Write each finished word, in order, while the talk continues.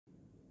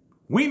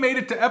We made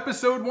it to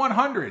episode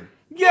 100.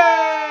 Yay!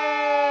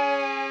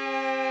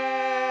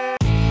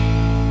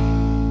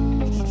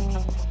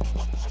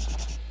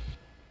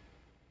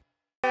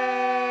 Yay!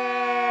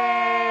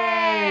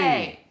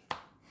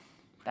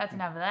 That's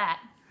enough of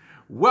that.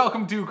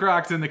 Welcome to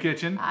Krocks in the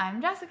Kitchen.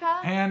 I'm Jessica.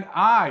 And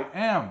I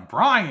am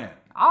Brian.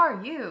 Are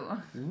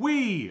you?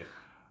 We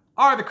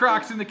are the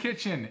Krocks in the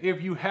Kitchen.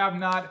 If you have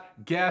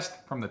not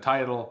guessed from the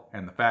title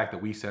and the fact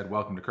that we said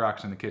welcome to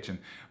Krocks in the Kitchen.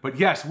 But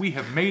yes, we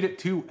have made it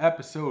to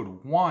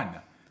episode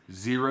 100.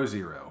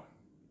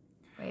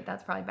 Wait,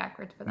 that's probably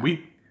backwards for them.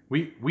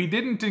 We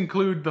didn't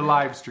include the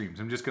live streams.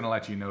 I'm just going to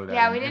let you know that.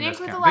 Yeah, we didn't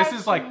include the live streams.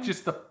 This is like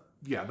just the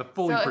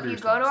fully produced So if you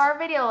go to our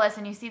video list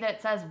and you see that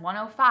it says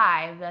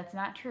 105, that's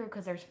not true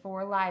because there's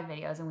 4 live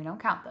videos and we don't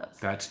count those.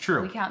 That's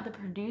true. We count the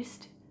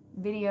produced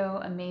video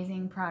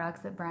amazing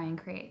products that Brian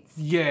creates.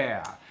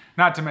 Yeah.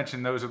 Not to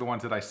mention those are the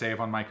ones that I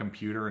save on my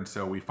computer, and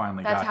so we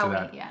finally got to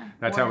that.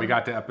 That's how we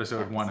got to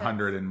episode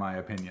 100 in my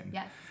opinion.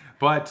 Yes.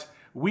 But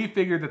we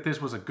figured that this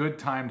was a good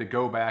time to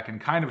go back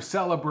and kind of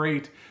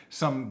celebrate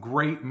some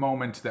great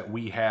moments that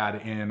we had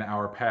in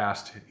our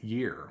past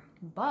year.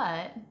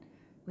 But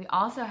we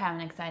also have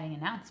an exciting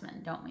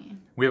announcement, don't we?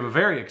 We have a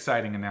very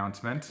exciting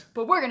announcement.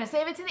 But we're going to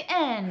save it to the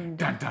end.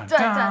 Dun, dun, dun,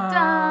 dun.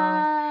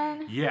 dun,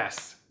 dun.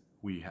 Yes,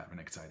 we have an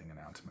exciting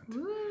announcement.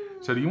 Woo.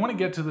 So do you want to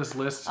get to this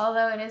list?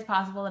 Although it is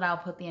possible that I'll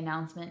put the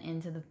announcement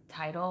into the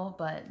title,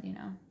 but you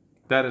know.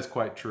 That is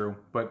quite true.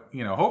 But,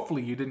 you know,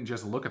 hopefully you didn't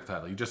just look at the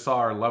title. You just saw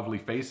our lovely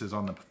faces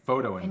on the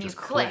photo and just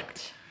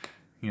clicked.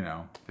 You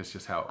know, that's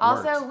just how it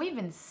works. Also, we've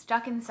been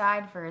stuck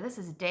inside this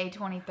is day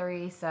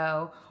 23,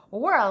 so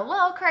we're a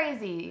little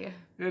crazy.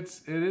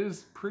 It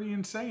is pretty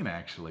insane,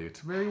 actually.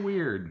 It's very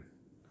weird.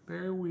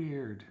 Very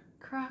weird.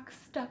 Crocs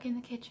stuck in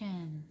the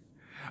kitchen.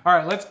 All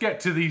right, let's get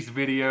to these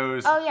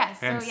videos. Oh, yes.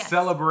 And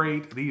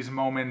celebrate these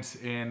moments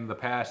in the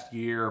past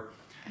year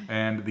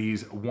and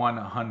these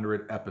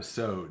 100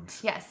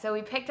 episodes. Yes, so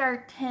we picked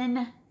our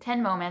 10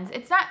 moments.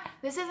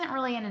 This isn't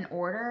really in an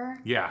order.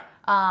 Yeah.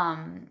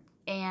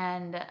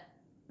 And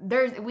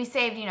we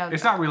saved, you know.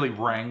 It's not really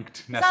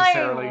ranked necessarily. It's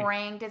not really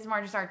ranked. It's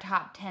more just our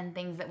top 10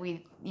 things that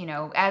we, you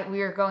know, as we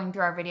were going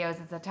through our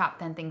videos, it's the top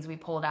 10 things we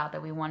pulled out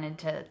that we wanted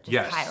to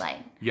just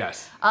highlight.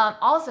 Yes.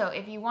 Also,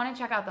 if you want to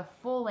check out the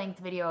full-length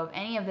video of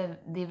any of the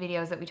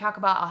videos that we talk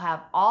about, I'll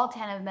have all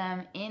 10 of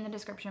them in the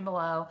description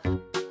below.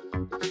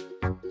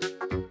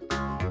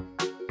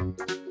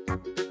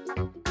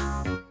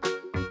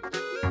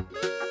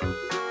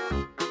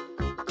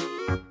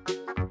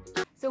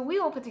 So we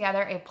will put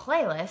together a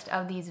playlist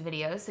of these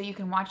videos so you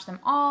can watch them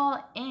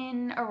all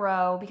in a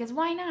row, because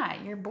why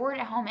not? You're bored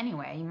at home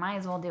anyway. You might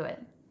as well do it.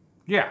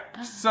 Yeah.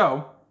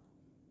 So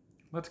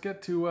let's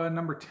get to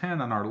number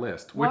 10 on our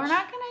list. Well, we're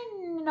not going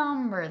to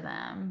number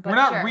them. But we're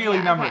not really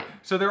numbering. Okay.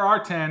 So there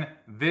are 10.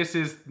 This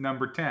is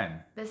number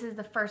 10. This is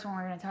the first one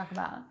we're going to talk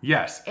about.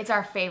 Yes. It's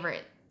our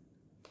favorite.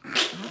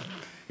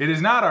 It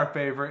is not our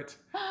favorite,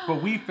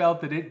 but we felt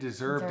that it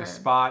deserved a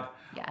spot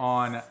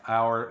on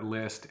our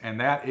list,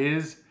 and that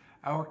is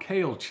our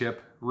kale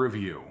chip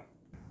review.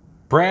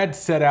 Brad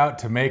set out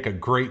to make a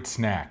great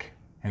snack,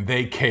 and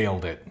they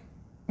kaled it.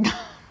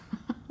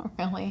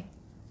 Really?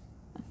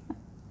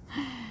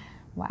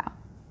 Wow.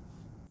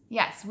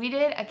 Yes, we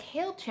did a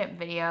kale chip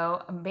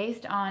video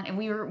based on, and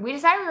we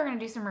decided we were going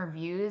to do some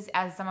reviews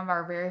as some of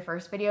our very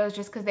first videos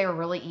just because they were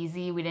really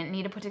easy. We didn't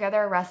need to put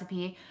together a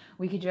recipe.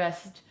 We could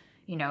just,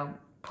 you know,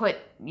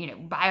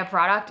 buy a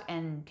product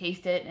and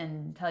taste it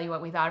and tell you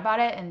what we thought about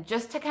it, and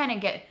just to kind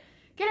of get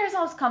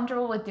ourselves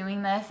comfortable with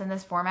doing this in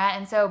this format.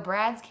 And so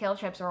Brad's kale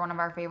chips are one of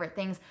our favorite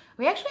things.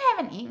 We actually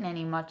haven't eaten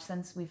any much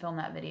since we filmed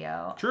that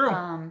video. True.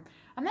 I'm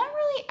not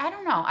really, I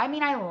don't know. I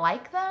mean, I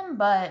like them,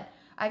 but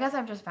I guess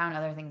I've just found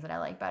other things that I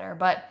like better.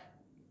 But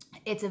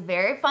it's a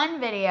very fun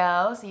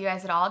video, so you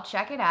guys should all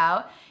check it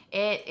out.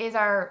 It is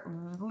our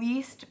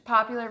least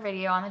popular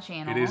video on the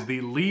channel. It is the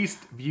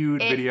least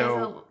viewed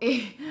video,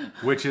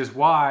 which is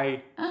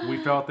why we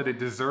felt that it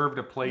deserved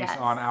a place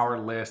on our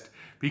list,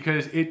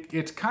 because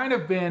it's kind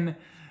of been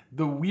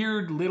the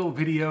weird little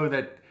video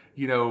that,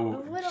 you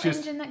know, the little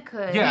engine that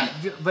could. Yeah,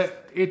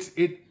 but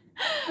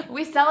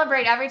we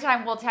celebrate every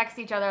time we'll text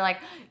each other like,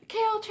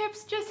 kale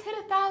chips just hit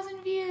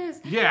 1,000 views.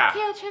 Yeah.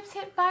 Kale chips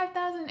hit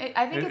 5,000.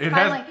 I think it's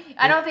finally.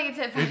 I don't think it's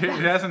hit 5,000.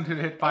 It hasn't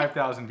hit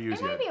 5,000 views yet.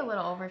 It might be a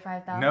little over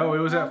 5,000. No, it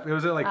was at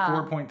like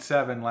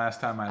 4.7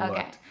 last time I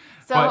looked.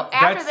 So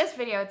after this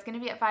video, it's going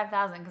to be at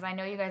 5,000 because I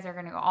know you guys are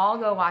going to all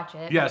go watch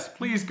it. Yes,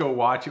 please go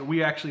watch it.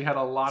 We actually had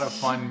a lot of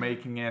fun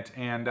making it.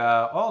 And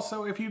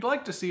also, if you'd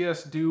like to see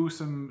us do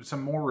some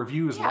more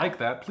reviews like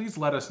that, please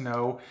let us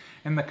know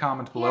in the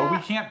comments below. We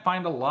can't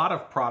find a lot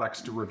of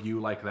products to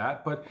review like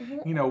that, but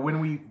you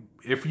know,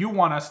 if you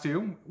want us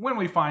to, when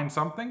we find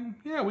something,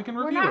 we can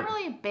review it. We're not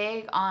really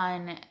big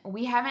on,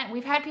 we've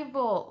had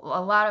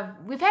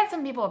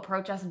some people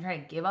approach us and try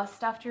to give us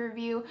stuff to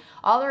review.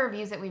 All the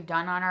reviews that we've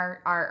done on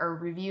our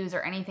reviews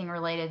or anything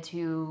related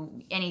to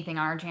anything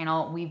on our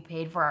channel, we've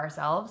paid for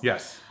ourselves.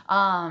 Yes.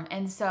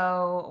 And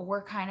so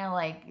we're kind of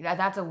like,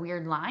 that's a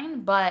weird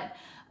line, but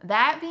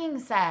that being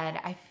said,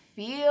 I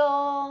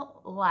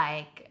feel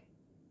like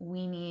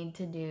we need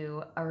to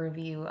do a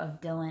review of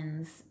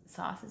Dylan's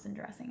sauces and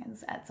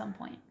dressings at some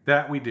point.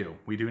 That we do.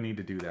 We do need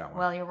to do that one.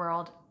 Well, your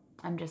world.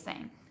 I'm just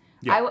saying.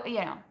 Yeah.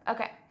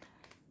 Okay.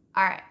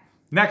 All right.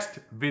 Next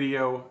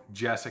video,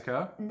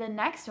 Jessica. The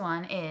next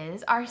one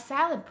is our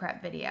salad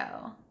prep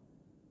video.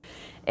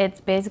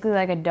 It's basically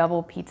like a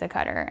double pizza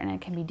cutter, and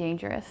it can be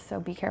dangerous, so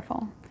be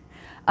careful.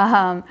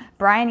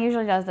 Brian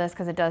usually does this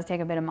because it does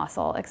take a bit of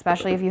muscle,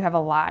 especially if you have a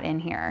lot in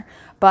here.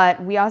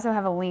 But we also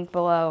have a link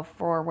below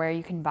for where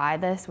you can buy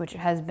this, which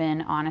has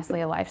been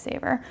honestly a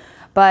lifesaver.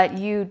 But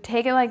you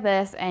take it like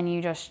this and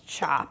you just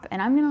chop.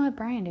 And I'm gonna let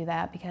Brian do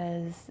that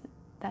because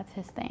that's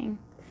his thing.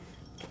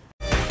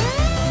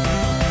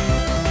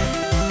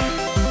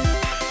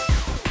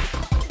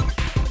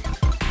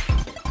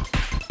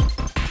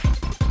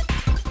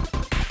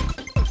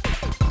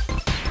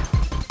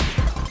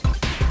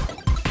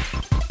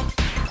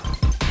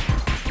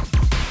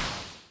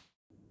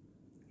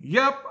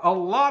 Yep, a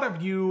lot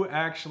of you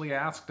actually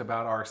asked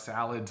about our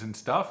salads and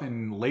stuff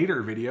in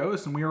later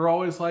videos, and we were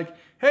always like,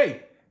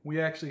 hey,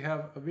 we actually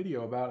have a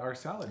video about our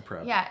salad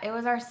prep. Yeah, it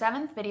was our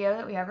 7th video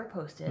that we ever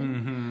posted.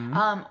 Mm-hmm.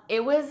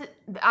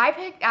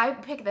 I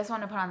picked this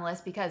one to put on the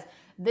list because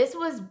this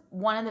was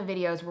one of the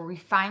videos where we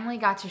finally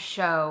got to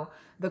show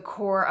the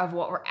core of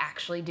what we're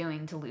actually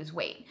doing to lose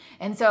weight.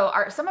 And so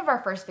some of our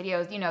first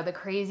videos, you know, the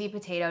crazy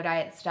potato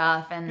diet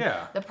stuff and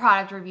the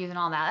product reviews and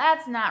all that,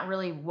 that's not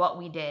really what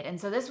we did. And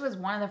so this was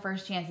one of the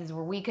first chances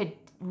where we could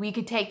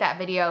take that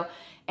video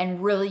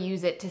and really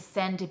use it to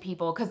send to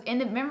people. Because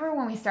remember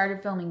when we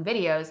started filming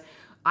videos,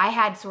 I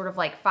had sort of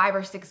like 5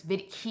 or 6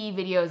 key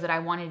videos that I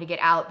wanted to get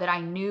out that I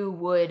knew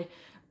would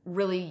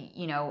really,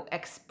 you know,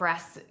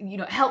 express, you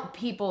know, help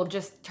people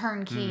just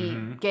turnkey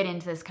get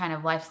into this kind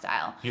of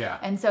lifestyle. Yeah.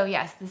 And so,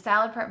 yes, the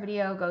salad prep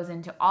video goes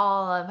into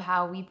all of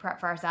how we prep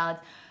for our salads.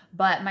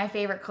 But my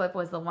favorite clip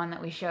was the one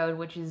that we showed,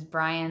 which is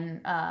Brian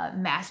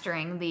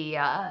mastering the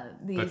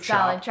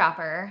salad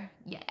chopper.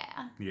 Yeah.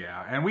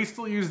 Yeah, and we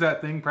still use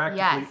that thing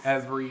practically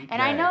every day.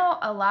 And I know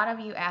a lot of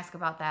you ask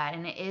about that,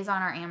 and it is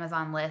on our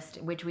Amazon list,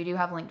 which we do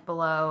have linked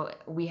below.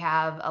 We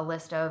have a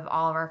list of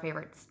all of our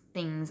favorite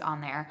things on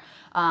there.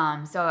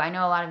 So I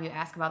know a lot of you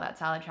ask about that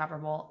salad chopper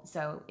bowl.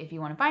 So if you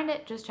want to find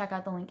it, just check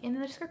out the link in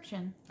the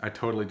description. I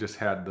totally just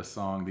had the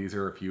song, These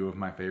Are a Few of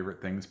My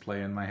Favorite Things,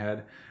 play in my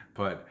head.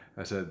 But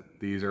I said,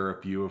 these are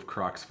a few of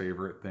Krocks'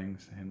 favorite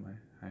things. And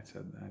I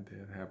said, I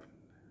did have,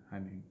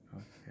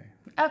 okay.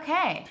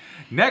 Okay.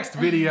 Next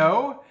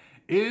video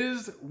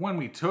is when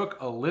we took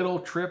a little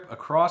trip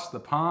across the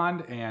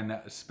pond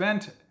and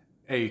spent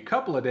a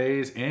couple of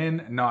days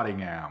in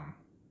Nottingham.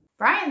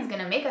 Brian's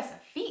gonna make us a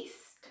feast.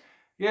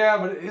 Yeah,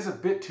 but it is a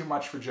bit too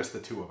much for just the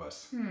 2 of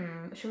us.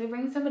 Should we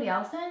bring somebody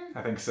else in?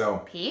 I think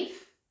so. Peef?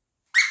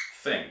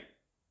 Thing.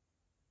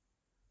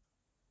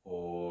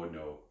 Oh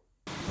no.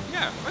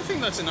 Yeah, I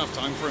think that's enough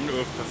time for him to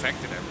have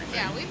perfected everything.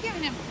 Yeah, we've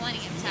given him plenty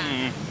of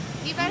time.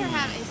 He better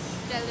have a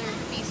stellar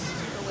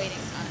feast awaiting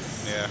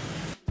us. Yeah.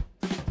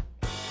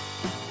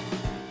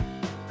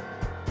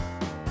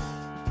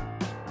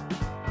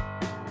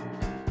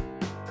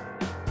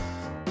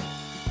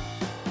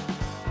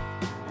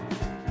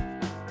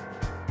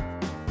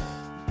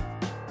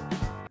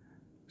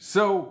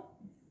 So,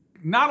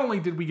 not only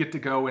did we get to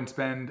go and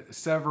spend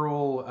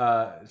several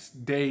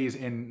days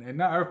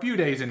a few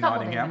days in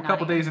Nottingham, a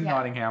couple days in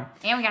Nottingham.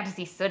 And we got to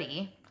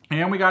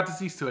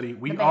see Sooty.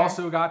 We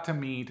also got to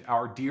meet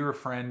our dear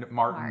friend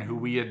Martin, who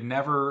we had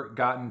never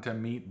gotten to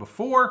meet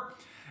before.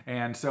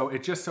 And so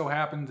it just so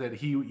happens that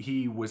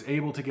he was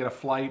able to get a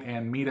flight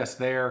and meet us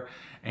there.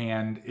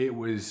 And it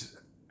was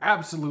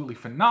absolutely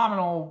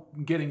phenomenal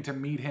getting to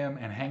meet him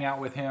and hang out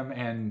with him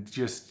and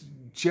just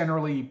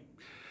generally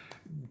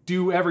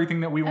do everything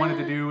that we wanted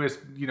to do, is,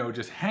 you know,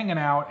 just hanging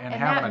out and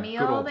having a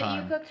good old time. And that meal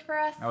that you cooked for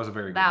us? That was a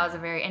very good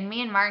meal. And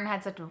me and Martin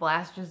had such a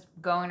blast just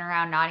going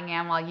around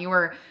Nottingham while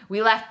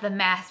we left the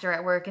master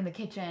at work in the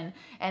kitchen,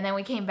 and then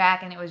we came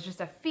back and it was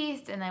just a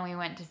feast, and then we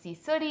went to see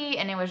Sooty,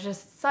 and it was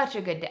just such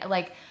a good day.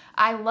 Like,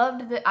 I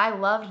loved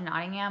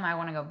Nottingham. I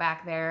want to go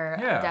back there,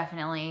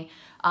 definitely.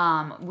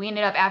 We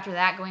ended up after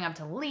that going up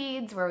to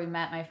Leeds, where we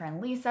met my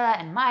friend Lisa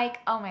and Mike.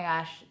 Oh my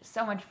gosh,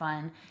 so much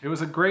fun. It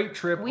was a great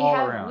trip all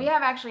around. We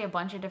have actually a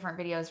bunch of different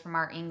videos from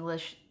our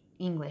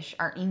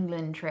our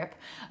England trip.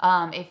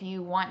 If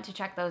you want to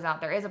check those out,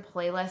 there is a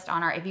playlist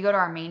on if you go to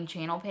our main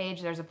channel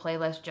page, there's a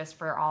playlist just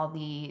for all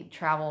the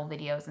travel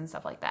videos and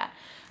stuff like that.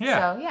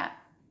 Yeah. So yeah.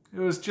 It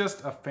was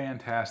just a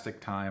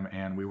fantastic time,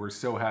 and we were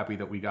so happy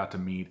that we got to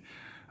meet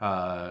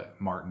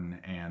Martin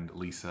and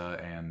Lisa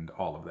and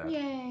all of that.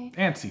 Yay.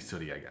 And see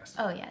Sooty, I guess.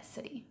 Oh yeah,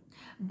 Sooty.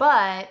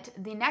 But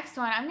the next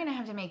one, I'm gonna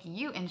have to make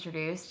you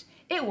introduced.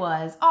 It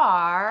was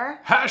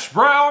our Hash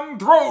Brown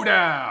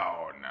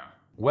Throwdown.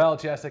 Well,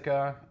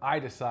 Jessica, I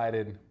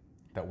decided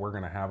that we're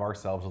gonna have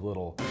ourselves a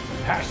little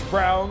Hash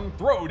Brown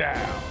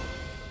Throwdown.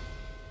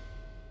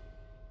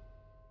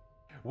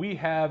 We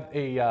have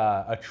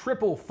a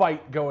triple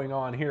fight going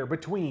on here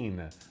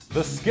between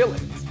the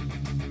skillet,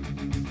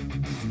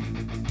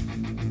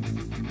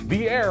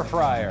 the air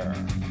fryer,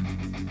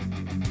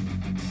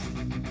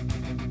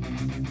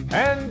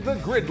 and the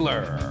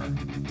Griddler.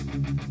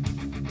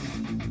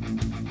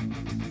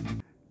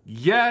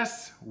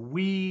 Yes,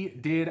 we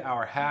did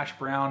our hash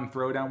brown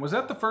throwdown. Was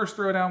that the first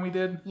throwdown we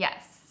did?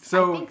 Yes.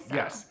 So, I think so.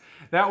 yes,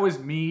 that was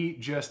me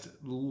just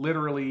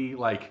literally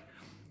like,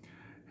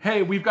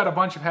 hey, we've got a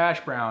bunch of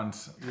hash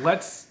browns.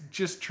 Let's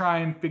just try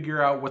and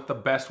figure out what the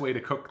best way to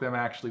cook them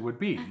actually would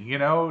be. You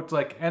know, it's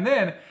like, and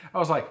then I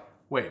was like,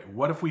 wait,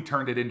 what if we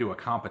turned it into a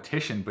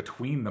competition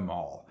between them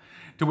all?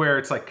 To where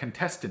it's like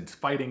contestants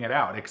fighting it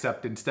out,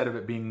 except instead of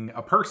it being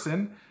a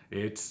person,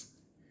 it's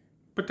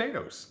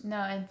potatoes.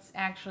 No, it's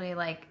actually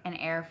like an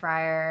air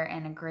fryer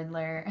and a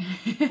griddler.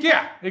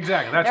 Yeah,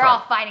 exactly. That's They're right.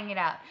 all fighting it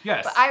out.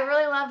 Yes. But I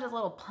really loved the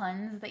little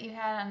puns that you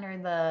had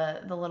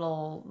under the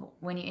little,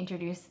 when you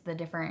introduced the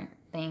different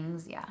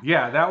things. Yeah.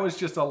 Yeah, that was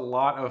just a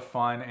lot of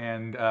fun.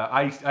 And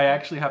I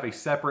actually have a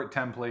separate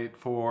template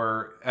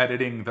for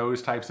editing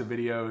those types of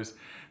videos.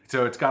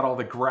 So it's got all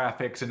the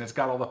graphics and it's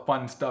got all the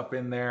fun stuff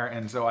in there.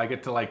 And so I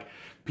get to like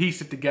piece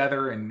it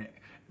together and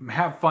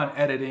have fun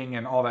editing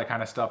and all that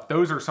kind of stuff.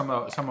 Those are some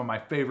of my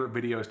favorite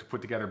videos to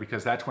put together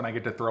because that's when I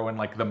get to throw in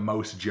like the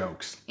most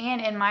jokes.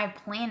 And in my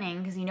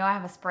planning, because you know I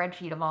have a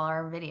spreadsheet of all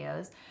our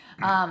videos,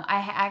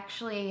 I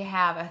actually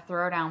have a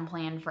throwdown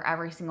plan for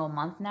every single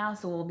month now.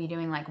 So we'll be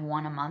doing like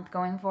one a month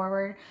going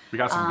forward. We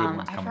got some good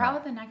ones coming I forgot up.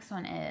 what the next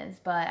one is,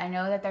 but I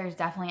know that there's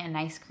definitely an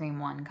ice cream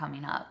one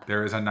coming up.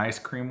 There is a nice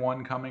cream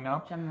one coming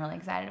up. Which I'm really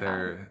excited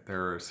about.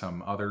 There are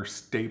some other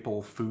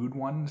staple food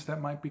ones that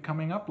might be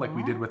coming up, like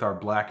we did with our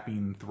black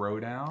bean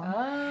throwdown.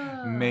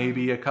 Oh.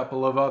 Maybe a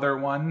couple of other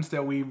ones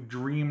that we've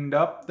dreamed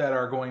up that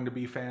are going to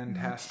be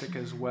fantastic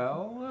as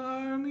well.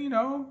 You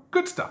know,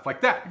 good stuff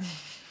like that.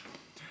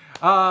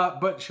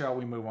 But shall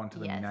we move on to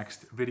the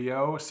next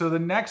video? So the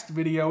next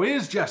video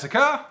is,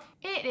 Jessica?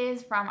 It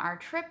is from our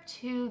trip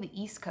to the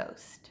East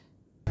Coast.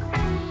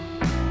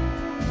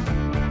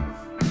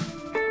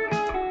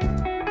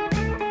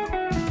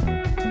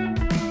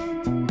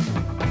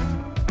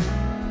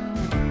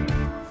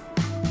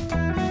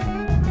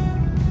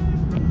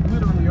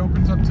 Literally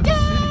opens up to the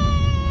city.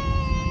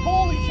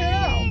 Holy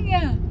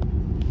cow!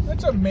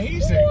 That's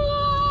amazing.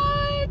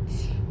 What?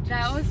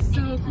 That was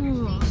so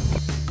cool.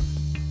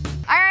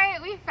 All right,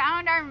 we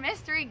found our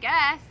mystery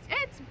guest.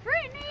 It's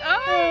Brittany.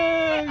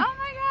 Hey. Oh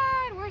my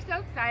God, we're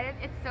so excited.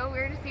 It's so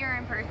weird to see her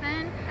in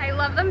person. I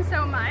love them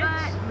so much.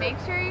 But make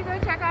sure you go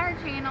check out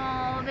her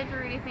channel, The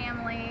Drudy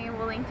Family.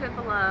 We'll link to it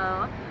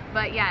below.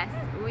 But yes,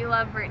 we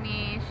love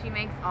Brittany. She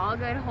makes all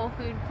good whole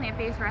food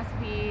plant-based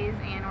recipes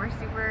and we're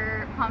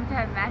super pumped to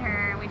have met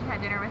her. We just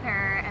had dinner with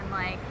her and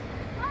like,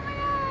 oh my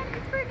God,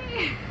 it's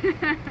Brittany.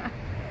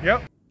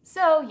 Yep.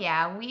 So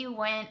yeah, we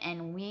went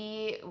and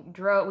we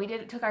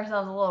took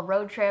ourselves a little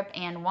road trip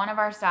and one of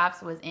our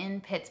stops was in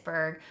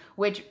Pittsburgh,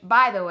 which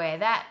by the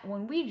way,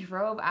 when we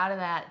drove out of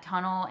that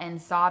tunnel and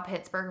saw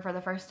Pittsburgh for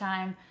the first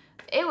time,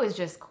 it was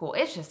just cool.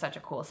 It's just such a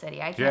cool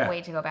city. I can't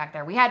wait to go back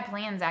there. We had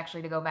plans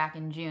actually to go back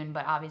in June,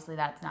 but obviously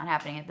that's not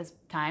happening at this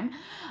time.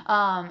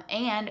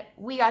 And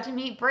we got to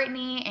meet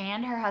Brittany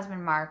and her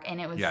husband Mark, and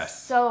it was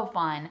so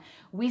fun.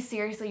 We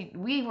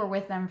were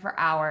with them for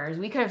hours.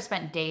 We could have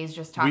spent days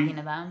just talking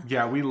to them.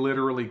 Yeah, we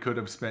literally could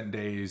have spent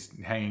days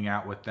hanging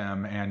out with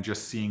them and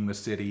just seeing the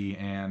city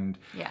and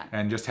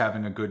just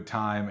having a good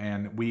time.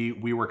 And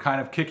we were kind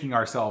of kicking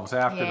ourselves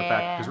after the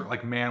fact because we're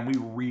like, man, we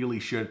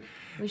really should.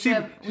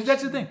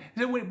 That's the thing.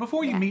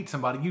 Before you meet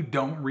somebody, you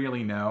don't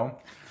really know.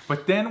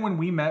 But then when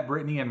we met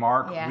Brittany and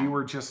Mark, we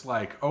were just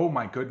like, oh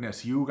my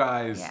goodness, you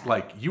guys,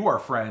 like, you are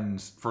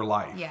friends for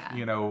life. Yeah.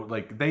 You know,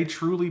 like, they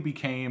truly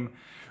became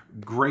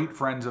great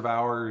friends of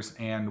ours,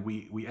 and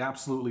we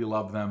absolutely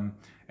love them.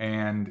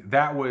 And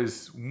that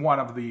was one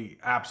of the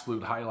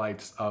absolute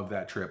highlights of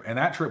that trip. And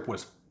that trip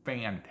was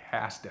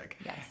fantastic,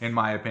 in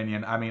my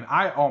opinion. I mean,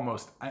 I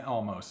almost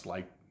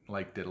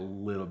liked it a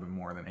little bit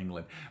more than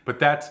England, but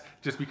that's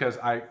just because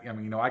I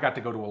mean, you know, I got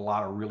to go to a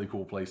lot of really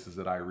cool places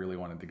that I really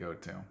wanted to go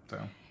to. So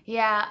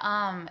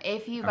yeah,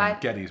 if you buy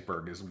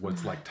Gettysburg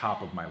was like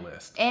top of my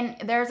list. And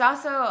there's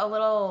also a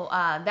little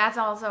that's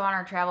also on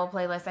our travel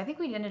playlist. I think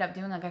we ended up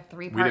doing like a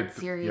three-part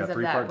series of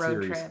that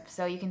road trip.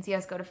 So you can see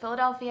us go to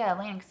Philadelphia,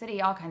 Atlantic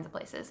City, all kinds of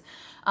places.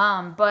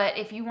 But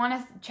if you want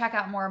to check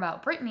out more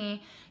about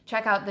Brittany,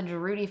 check out the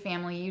Drudy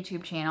Family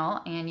YouTube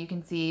channel, and you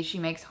can see she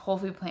makes whole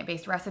food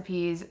plant-based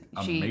recipes.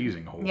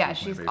 Amazing whole food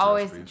plant-based recipes.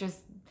 Always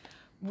just.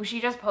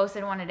 She just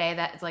posted one today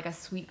that's like a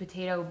sweet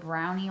potato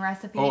brownie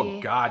recipe. Oh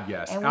God,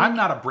 yes. I'm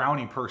not a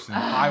brownie person.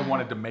 I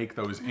wanted to make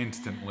those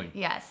instantly.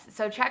 Yes.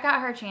 So check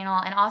out her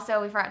channel, and also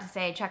we forgot to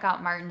say check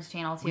out Martin's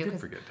channel too. We did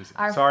forget to say.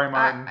 Sorry,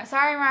 Martin.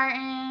 Sorry,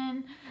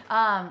 Martin.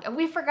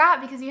 We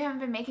forgot because you haven't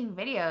been making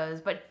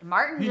videos, but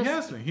Martin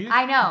has me.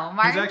 I know.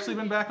 Martin, he's actually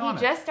been back on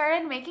it. He just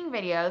started making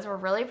videos. We're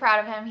really proud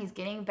of him. He's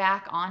getting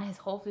back on his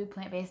whole food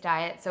plant-based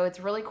diet. So it's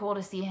really cool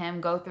to see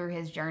him go through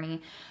his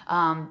journey,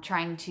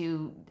 trying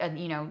to,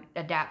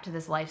 adapt to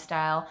this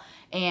lifestyle.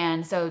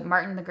 And so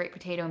Martin, the Great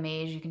Potato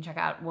Mage, you can check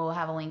out. We'll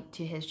have a link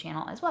to his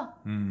channel as well.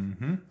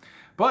 Mm-hmm.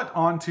 But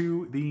on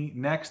to the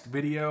next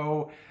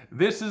video.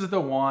 This is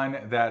the one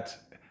that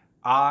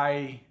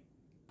I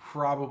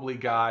probably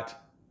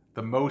got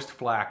the most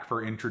flack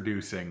for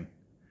introducing,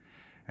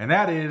 and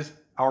that is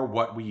our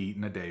What We Eat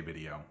in a Day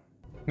video.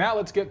 Now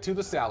let's get to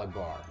the salad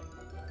bar.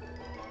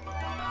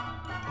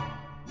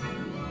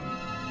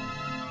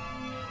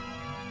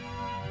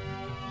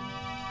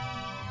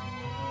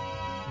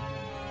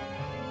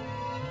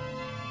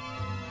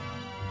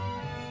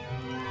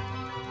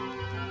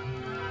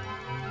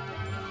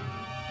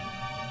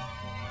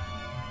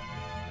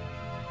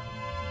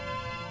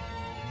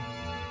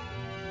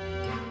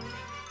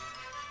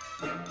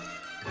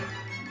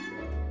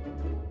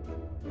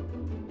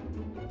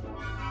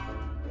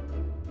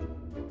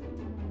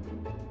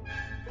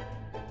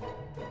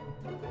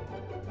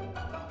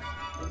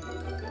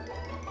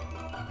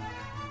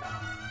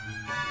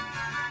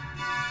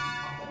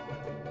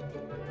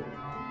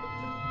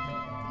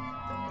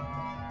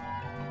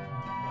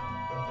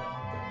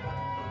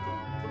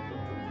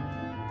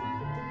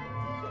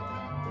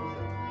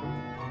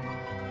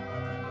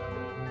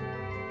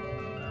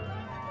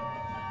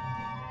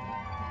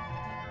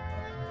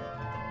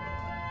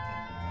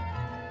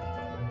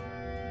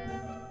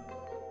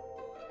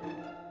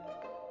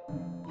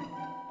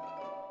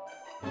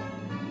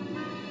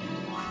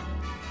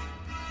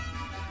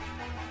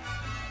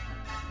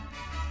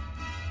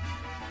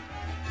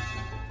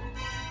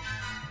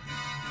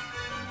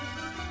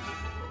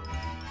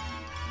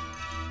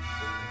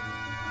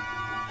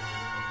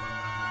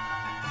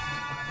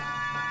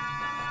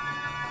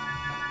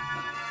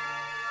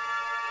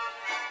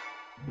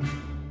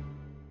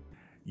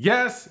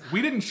 Yes,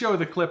 we didn't show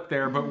the clip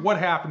there, but what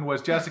happened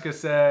was Jessica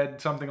said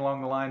something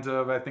along the lines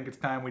of, I think it's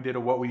time we did a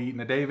What We Eat in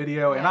a Day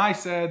video, and I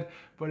said,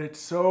 but it's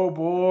so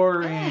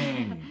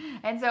boring.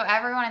 And so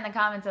everyone in the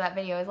comments of that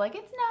video is like,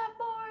 it's not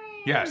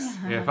boring. Yes,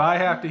 if I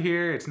have to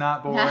hear it's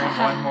not boring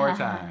one more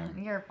time.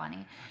 You're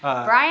funny.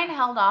 Brian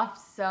held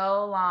off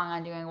so long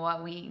on doing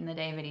What We Eat in the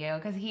Day video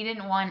because he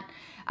didn't want,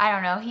 I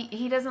don't know,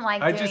 he doesn't like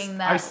doing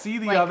that. I see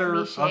the like,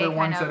 other cliche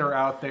ones kind that of, are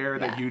out there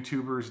that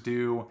YouTubers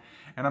do,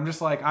 and I'm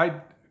just like,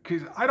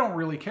 because I don't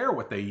really care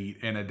what they eat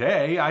in a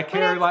day. I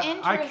care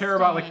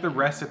about like the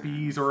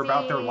recipes or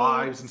about their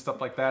lives and stuff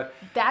like that.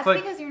 That's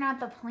like, because you're not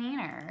the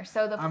planner.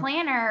 So the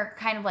planner,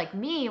 kind of like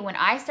me, when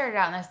I started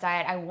out on this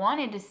diet, I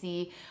wanted to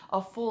see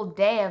a full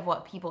day of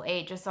what people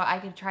ate just so I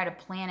could try to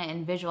plan it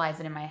and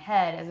visualize it in my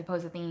head as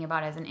opposed to thinking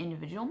about it as an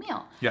individual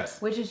meal.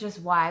 Yes. Which is just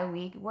why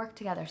we work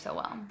together so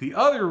well. The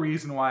other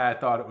reason why I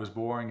thought it was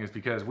boring is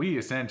because we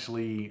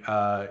essentially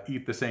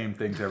eat the same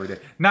things every day.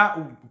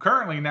 Not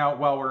currently now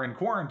while we're in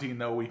quarantine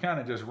though, we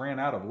kind of just ran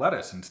out of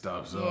lettuce and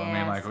stuff. So I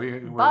mean, like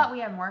but we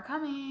have more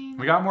coming.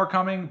 We got more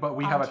coming, but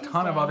we have a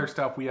ton of other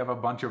stuff. We have a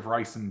bunch of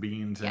rice and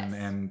beans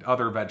and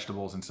other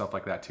vegetables and stuff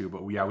like that too.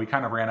 But we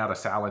kind of ran out of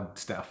salad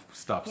stuff.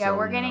 Yeah, so,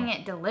 we're getting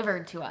it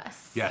delivered to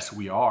us. Yes,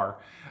 we are.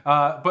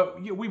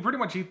 But we pretty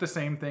much eat the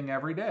same thing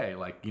every day.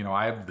 Like,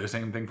 I have the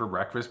same thing for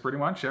breakfast pretty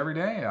much every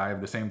day. I have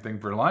the same thing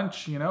for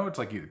lunch. It's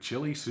like either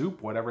chili,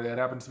 soup, whatever that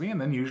happens to be.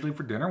 And then usually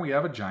for dinner, we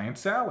have a giant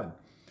salad.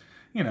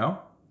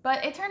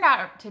 But it turned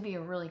out to be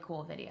a really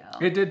cool video.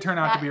 It did turn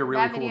out to be a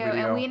really cool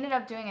video. And we ended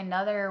up doing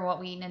another What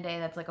We Eat in a Day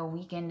that's like a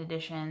weekend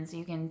edition, so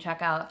you can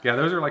check out. Yeah,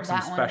 those are like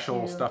some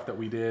special stuff that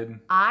we did.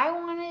 I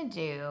want to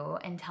do,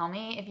 and tell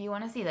me if you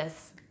want to see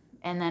this,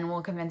 and then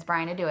we'll convince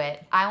Brian to do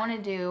it. I want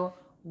to do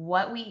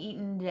What We Eat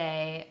in a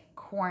Day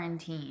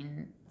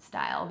quarantine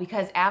style,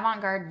 because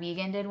Avant-Garde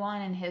Vegan did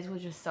one, and his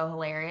was just so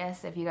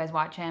hilarious. If you guys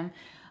watch him,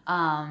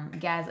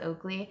 Gaz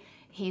Oakley,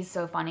 he's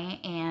so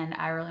funny, and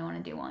I really want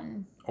to do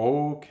one.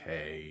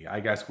 Okay, I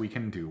guess we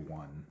can do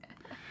one.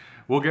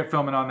 We'll get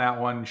filming on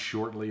that one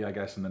shortly, I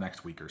guess, in the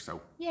next week or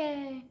so.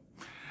 Yay.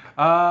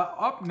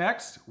 Up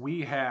next,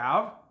 we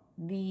have...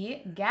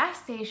 the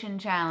gas station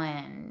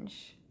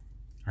challenge.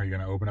 Are you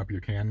going to open up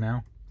your can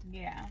now?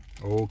 Yeah.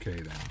 Okay,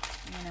 then.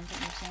 You going to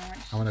put your sandwich?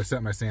 I'm going to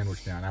set my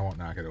sandwich down. I won't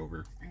knock it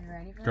over. Are you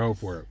ready for Go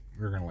for it.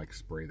 We're going to, like,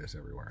 spray this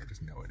everywhere. I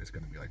just know it. It's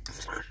going to be like...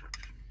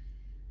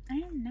 I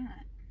am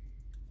not.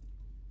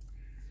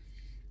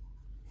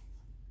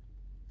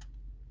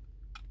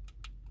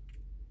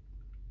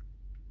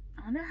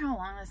 I wonder how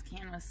long this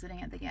can was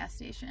sitting at the gas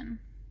station.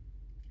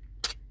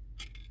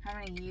 How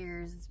many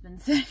years it's been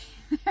sitting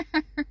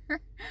there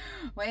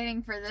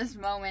waiting for this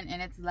moment in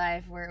its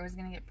life where it was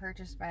going to get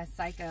purchased by a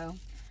psycho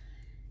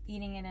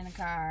eating it in a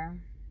car.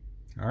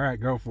 All right,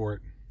 go for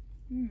it.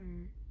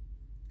 Green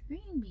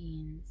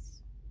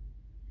beans.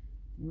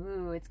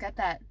 Ooh, it's got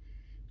that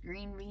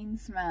green bean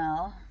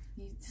smell.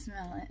 You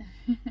smell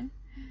it.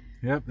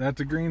 Yep, that's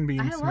a green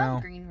bean smell. I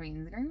love green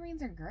beans. Green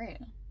beans are great.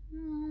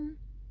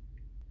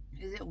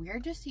 Is it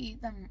weird just to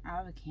eat them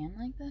out of a can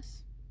like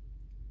this?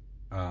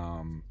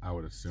 I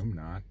would assume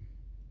not.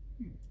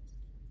 I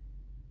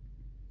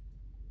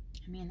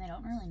mean, they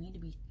don't really need to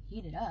be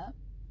heated up.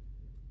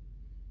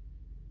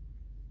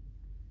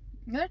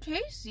 They're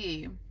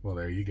tasty. Well,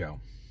 there you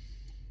go.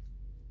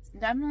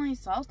 Definitely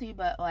salty,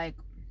 but like,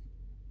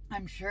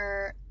 I'm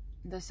sure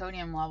the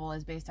sodium level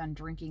is based on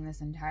drinking this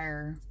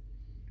entire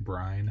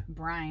brine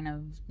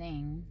of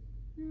thing.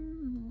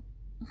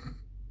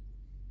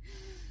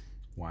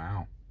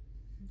 Wow.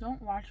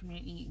 Don't watch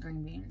me eat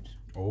green beans.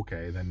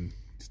 Okay, then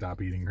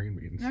stop eating green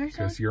beans. They're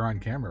Because you're on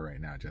camera right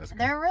now, Jessica.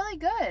 They're really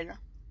good.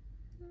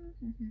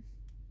 You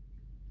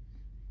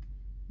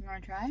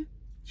want to try?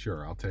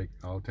 Sure, I'll take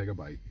a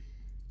bite.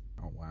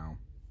 Oh wow.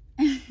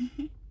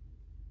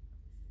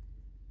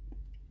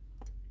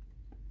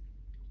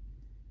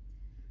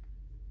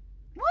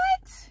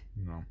 What?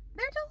 No.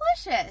 They're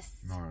delicious.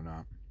 No, they're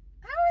not.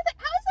 How is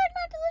that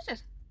not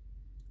delicious?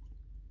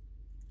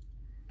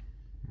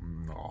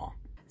 No.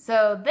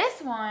 So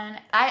this one,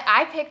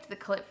 I picked the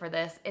clip for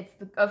this.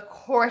 Of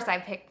course I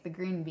picked the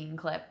green bean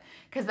clip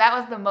because that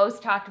was the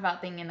most talked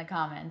about thing in the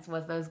comments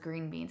was those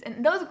green beans.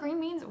 And those green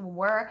beans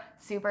were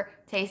super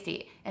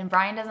tasty. And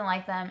Brian doesn't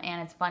like them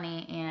and it's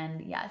funny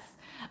and yes,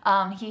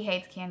 he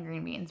hates canned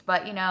green beans.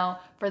 But you know,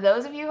 for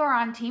those of you who are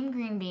on Team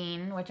Green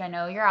Bean, which I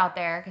know you're out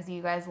there because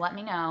you guys let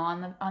me know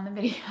on the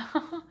video.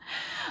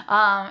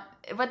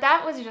 But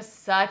that was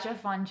just such a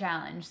fun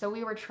challenge. So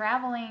we were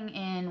traveling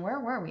in, where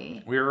were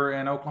we? We were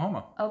in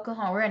Oklahoma.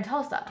 Oklahoma. We're in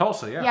Tulsa.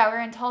 Tulsa, yeah. Yeah,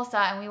 we're in Tulsa,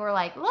 and we were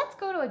like, let's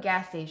go to a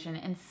gas station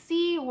and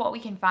see what we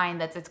can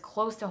find that's as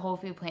close to whole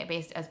food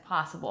plant-based as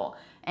possible.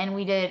 And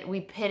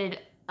we pitted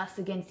us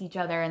against each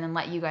other and then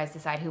let you guys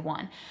decide who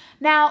won.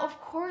 Now, of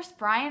course,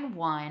 Brian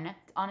won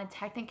on a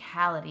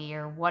technicality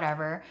or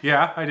whatever.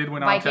 Yeah, I did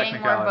win on a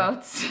technicality. By getting more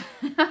votes.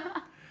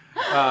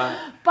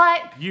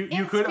 But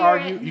you could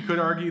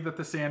argue that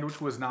the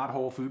sandwich was not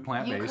whole food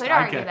plant based.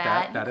 I get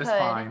that. That is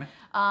fine.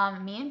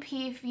 Me and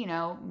Peef, you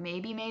know,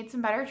 maybe made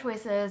some better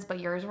choices, but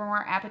yours were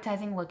more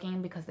appetizing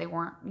looking because they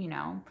weren't, you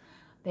know,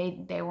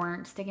 they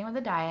weren't sticking with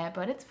the diet.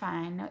 But it's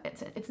fine.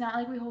 It's not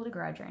like we hold a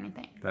grudge or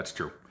anything. That's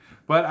true.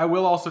 But I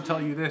will also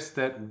tell you this,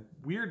 that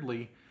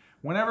weirdly,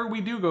 whenever we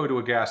do go to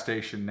a gas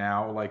station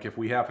now, like if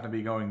we happen to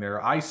be going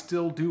there, I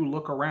still do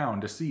look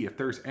around to see if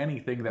there's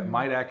anything that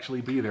might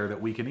actually be there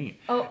that we can eat.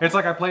 Oh. It's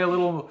like I play a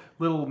little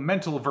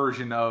mental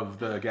version of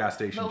the gas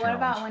station challenge. But what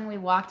about when we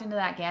walked into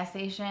that gas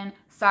station,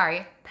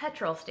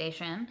 petrol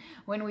station,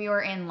 when we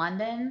were in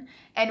London,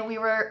 and we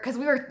were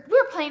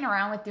playing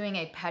around with doing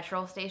a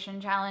petrol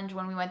station challenge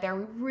when we went there.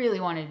 We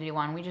really wanted to do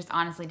one. We just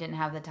honestly didn't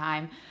have the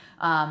time.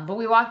 But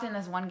we walked in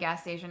this one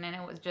gas station and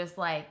it was just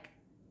like,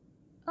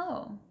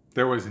 oh.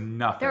 There was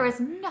nothing. There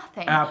was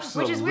nothing. Absolutely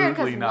nothing. Which is weird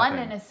because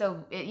London is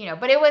so, you know,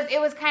 but it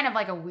was kind of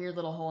like a weird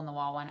little hole in the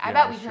wall one. I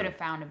bet we could have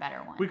found a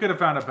better one. We could have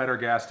found a better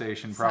gas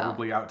station,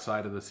 probably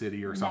outside of the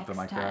city or something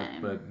like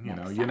that. But you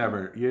know, you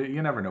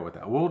never know what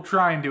that. We'll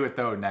try and do it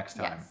though next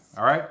time. Yes.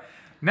 All right.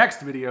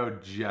 Next video,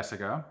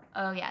 Jessica.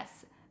 Oh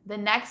yes. The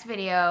next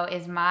video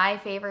is my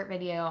favorite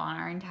video on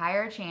our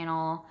entire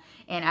channel,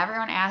 and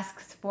everyone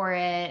asks for it,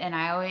 and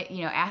I always,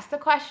 you know, ask the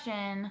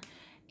question,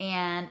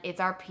 and it's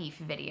our Peef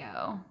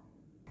video.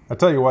 I'll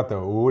tell you what,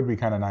 though, it would be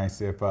kind of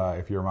nice if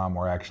your mom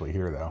were actually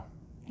here, though.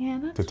 Yeah,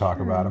 that's to talk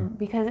about him.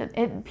 Because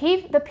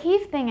the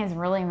Peef thing is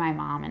really my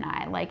mom and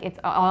I. Like, it's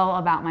all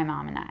about my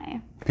mom and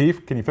I.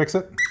 Peef, can you fix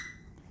it?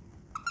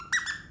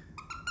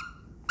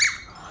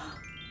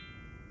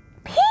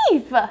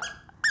 Peef!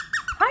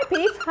 Hi,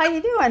 Peef. How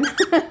you doing?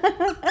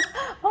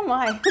 Oh,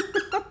 my.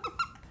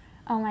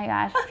 Oh, my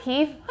gosh.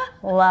 Peef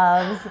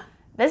loves...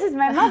 This is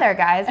my mother,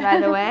 guys, by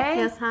the way.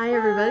 Yes, hi,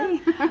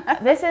 everybody.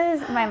 This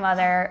is my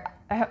mother.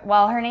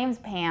 Well, her name's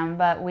Pam,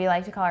 but we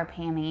like to call her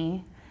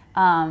Pammy.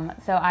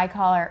 So I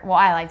call her, well,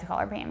 I like to call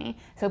her Pammy.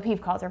 So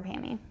Peef calls her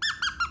Pammy.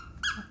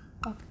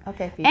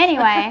 Okay, Peef.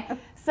 Anyway,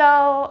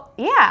 so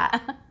yeah,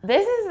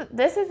 this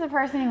is the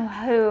person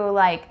who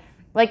like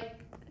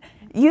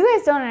you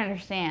guys don't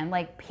understand.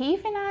 Like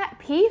Peef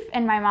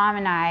and my mom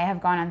and I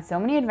have gone on so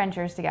many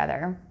adventures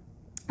together.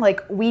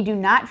 Like we do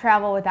not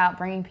travel without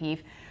bringing Peef.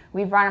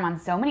 We've brought him on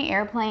so many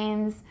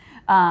airplanes.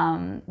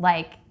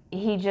 Like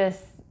he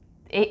just.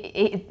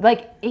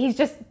 He's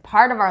just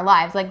part of our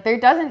lives. Like there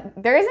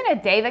isn't a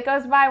day that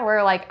goes by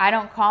where like I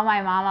don't call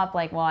my mom up.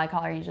 Like, well, I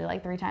call her usually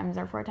like 3 times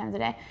or 4 times a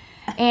day,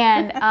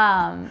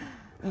 and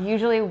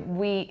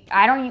usually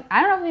I don't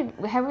know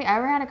if have we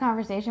ever had a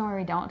conversation where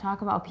we don't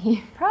talk about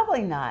Peef?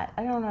 Probably not.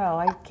 I don't know.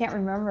 I can't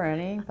remember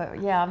any,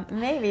 but yeah,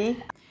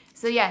 maybe.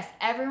 So yes,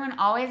 everyone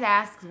always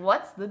asks,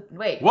 what's the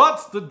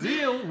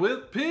deal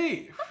with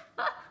Peef?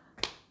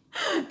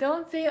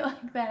 Don't say it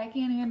like that. I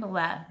can't handle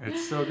that.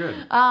 It's so good.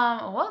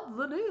 What's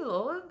the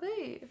deal with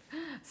Peef?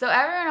 So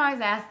everyone always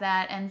asks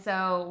that, and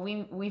so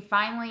we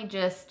finally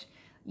just,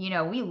 you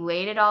know, we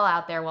laid it all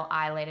out there. Well,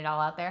 I laid it all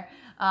out there.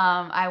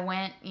 I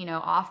went, you know,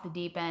 off the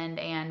deep end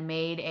and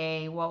made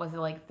a, what was it,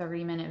 like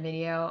 30-minute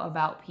video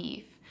about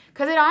Peef.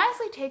 Because it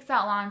honestly takes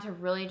that long to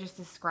really just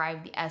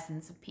describe the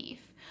essence of Peef.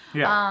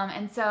 Yeah.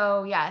 And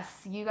so,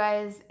 yes, you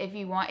guys, if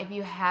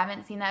you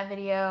haven't seen that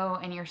video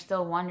and you're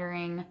still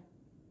wondering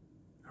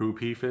who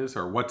Peef is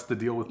or what's the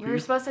deal with Peef? You were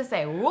supposed to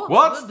say,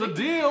 what's the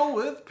deal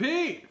with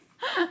Peef?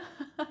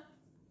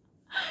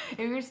 If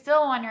you're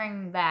still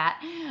wondering that,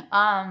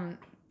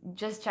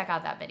 just check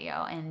out that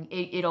video and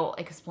it'll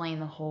explain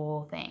the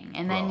whole thing.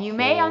 And then you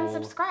may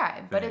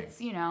unsubscribe, but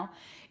it's, you know,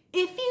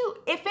 if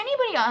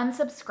anybody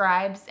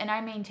unsubscribes, and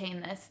I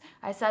maintain this,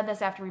 I said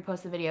this after we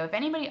post the video, if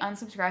anybody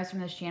unsubscribes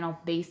from this channel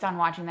based on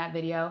watching that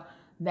video,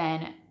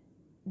 then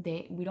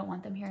we don't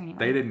want them here anymore.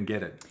 They didn't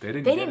get it. They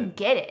didn't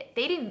get it.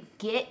 They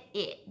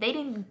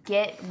didn't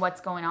get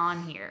what's going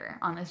on here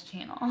on this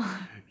channel.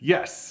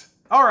 Yes.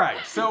 All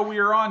right, so we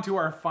are on to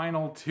our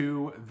final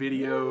 2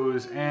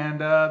 videos,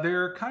 and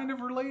they're kind of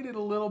related a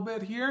little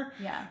bit here.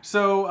 Yeah.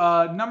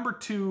 So number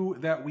 2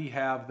 that we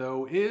have,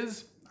 though,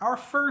 is our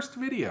first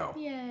video.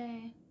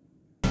 Yay.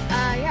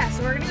 Yeah,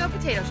 so we're gonna go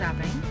potato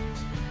shopping.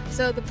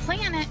 So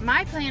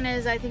my plan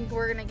is, I think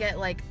we're gonna get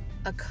like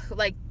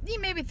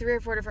maybe 3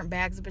 or 4 different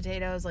bags of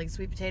potatoes, like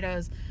sweet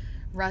potatoes,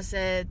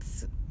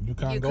 russets,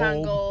 Yukon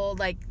Gold.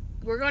 Like,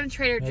 we're going to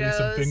Trader Joe's.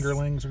 Maybe some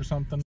fingerlings or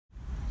something.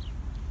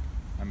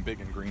 I'm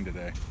big and green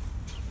today.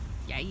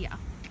 Yeah.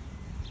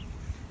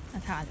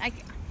 That's how I like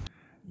it.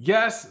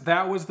 Yes,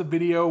 that was the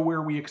video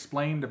where we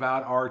explained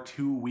about our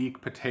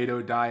 2-week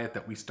potato diet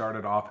that we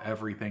started off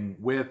everything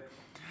with.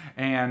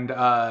 And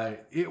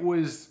it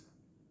was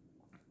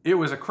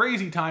a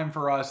crazy time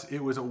for us.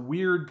 It was a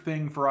weird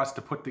thing for us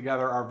to put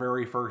together our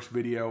very first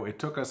video. It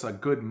took us a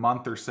good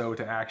month or so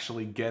to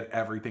actually get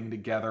everything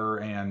together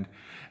and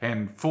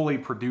fully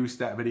produce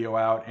that video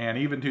out. And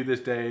even to this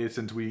day,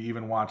 since we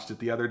even watched it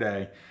the other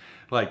day,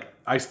 like,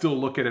 I still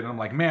look at it and I'm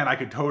like, man, I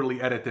could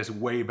totally edit this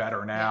way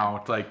better now. Yeah.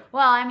 It's like,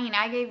 well, I mean,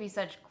 I gave you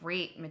such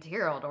great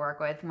material to work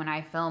with when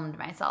I filmed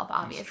myself,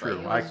 obviously.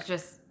 It was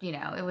just, you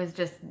know, it was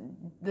just,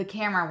 the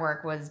camera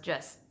work was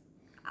just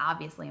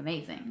obviously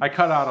amazing. I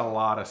cut out a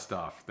lot of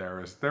stuff. There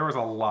was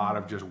a lot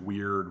of just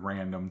weird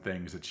random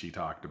things that she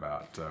talked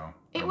about. So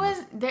it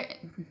was there.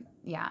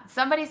 Yeah,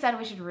 somebody said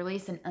we should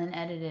release an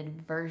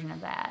unedited version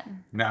of that.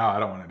 No, I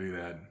don't want to do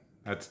that.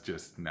 That's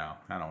just, no,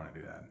 I don't want to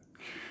do that.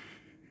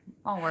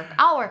 I'll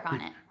work on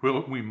it.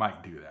 We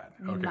might do that.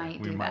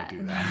 We might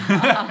do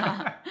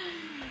that.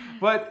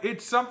 But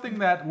it's something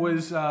that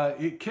was,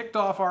 it kicked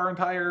off our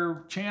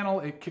entire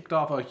channel. It kicked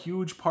off a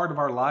huge part of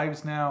our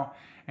lives now.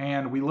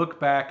 And we look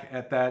back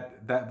at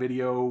that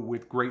video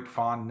with great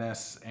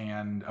fondness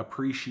and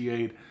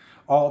appreciate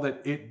all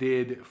that it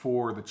did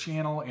for the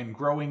channel and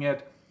growing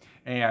it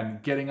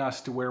and getting us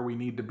to where we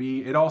need to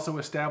be. It also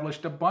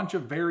established a bunch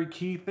of very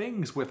key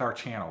things with our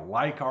channel,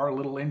 like our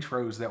little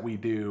intros that we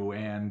do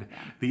and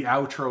the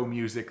outro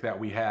music that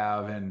we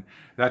have. And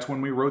that's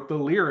when we wrote the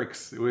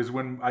lyrics. It was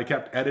when I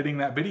kept editing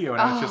that video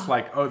and I was just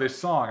like, oh, this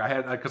song,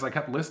 because I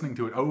kept listening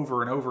to it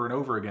over and over and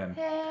over again.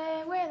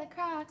 Hey, we're the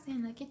Krocks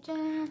in the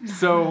kitchen.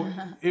 So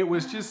it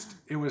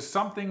was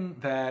something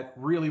that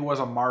really was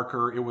a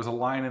marker. It was a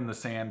line in the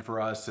sand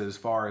for us as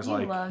far as you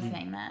love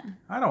saying that.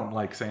 I don't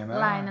like saying that.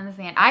 Line in the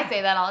sand. I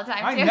say that all the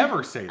time too. I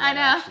never say that. I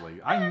know.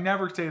 Actually, I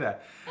never say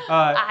that.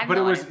 But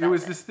it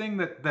was this thing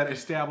that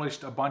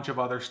established a bunch of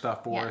other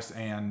stuff for us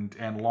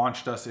and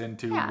launched us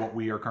into what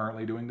we are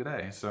currently doing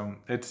today. So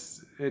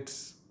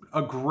it's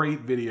a great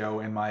video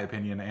in my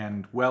opinion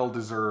and well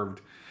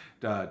deserved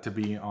to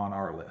be on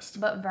our list.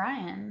 But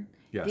Brian,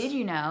 did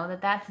you know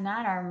that that's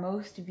not our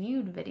most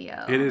viewed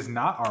video? It is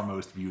not our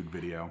most viewed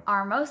video.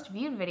 Our most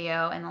viewed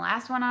video and the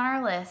last one on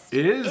our list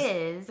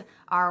is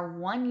our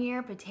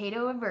 1-year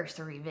potato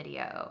anniversary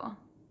video.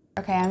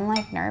 Okay, I'm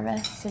like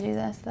nervous to do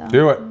this though.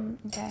 Do it.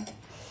 Okay.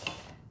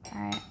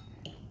 All right.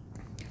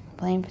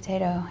 Plain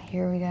potato.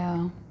 Here we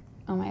go.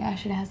 Oh my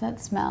gosh, it has that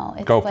smell.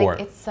 It's Go for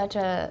it. It's such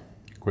a...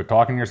 Quit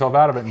talking yourself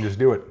out of it and just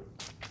do it.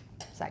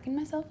 Psyching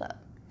myself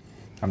up.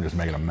 I'm just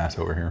making a mess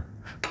over here.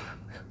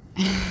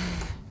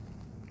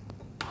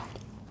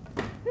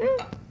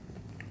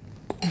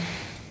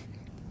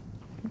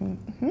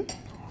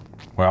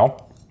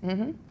 Well.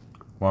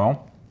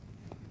 Well.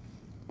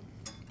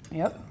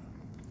 Yep.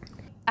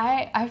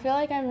 I feel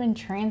like I've been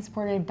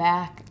transported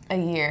back a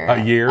year.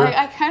 A year?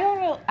 I kind of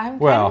want to,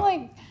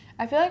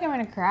 I feel like I'm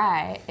going to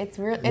cry. It's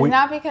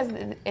not because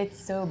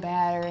it's so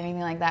bad or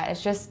anything like that.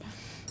 It's just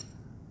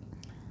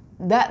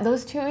that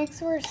those 2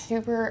 weeks were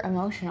super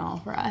emotional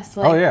for us.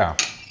 Like, oh yeah.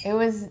 It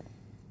was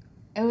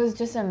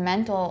just a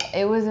mental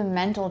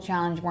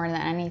challenge more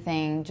than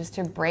anything, just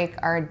to break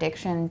our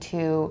addiction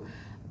to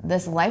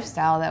this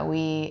lifestyle that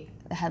we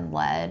had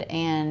led.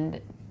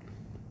 And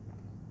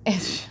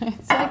it's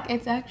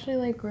actually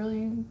like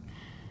really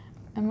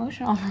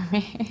emotional for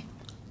me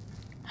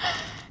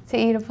to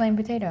eat a plain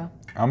potato.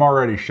 I'm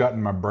already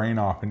shutting my brain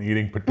off and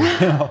eating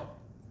potato.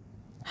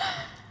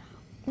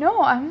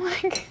 No, I'm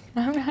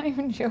not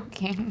even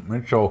joking.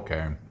 It's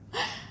okay.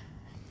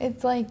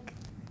 It's like...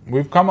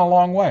 We've come a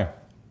long way.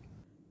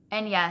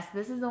 And yes,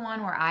 this is the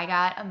one where I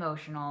got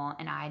emotional,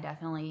 and I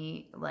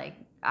definitely,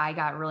 I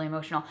got really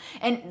emotional.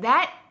 And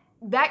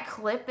that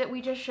clip that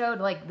we just showed,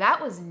 that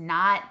was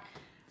not...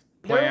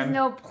 There was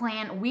no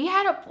plan. We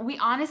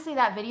honestly,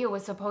 that video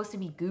was supposed to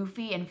be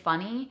goofy and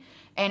funny,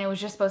 and it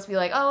was just supposed to be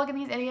like, oh, look at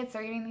these idiots,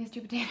 they're eating these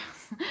 2 potatoes.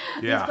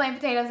 These plain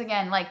potatoes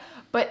again.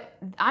 But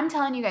I'm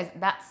telling you guys,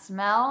 that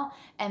smell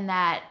and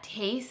that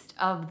taste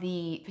of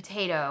the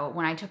potato,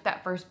 when I took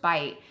that first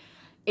bite,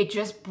 it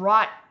just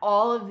brought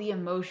all of the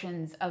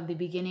emotions of the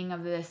beginning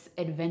of this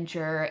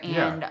adventure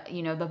and,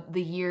 you know,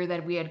 the year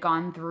that we had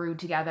gone through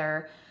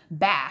together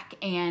back.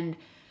 And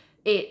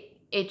it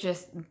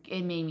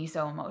made me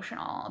so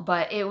emotional.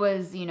 But it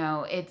was, you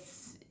know,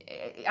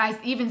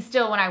 even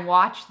still when I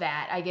watch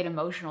that, I get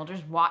emotional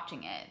just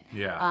watching it.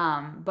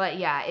 Yeah. But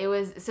yeah, that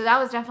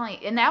was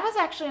definitely, and that was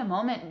actually a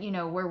moment, you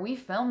know, where we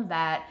filmed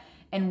that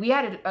and we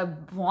had a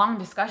long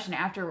discussion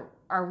after,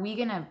 are we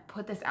going to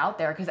put this out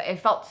there? Because it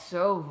felt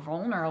so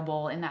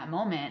vulnerable in that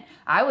moment.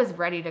 I was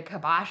ready to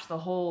kibosh the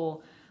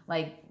whole,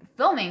 like,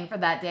 filming for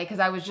that day because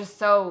I was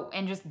just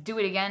and just do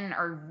it again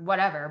or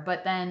whatever.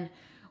 But then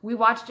we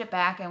watched it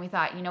back and we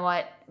thought, you know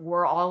what?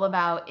 We're all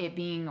about it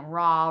being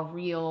raw,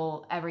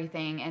 real,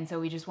 everything. And so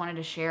we just wanted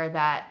to share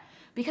that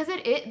because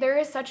there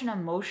is such an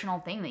emotional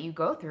thing that you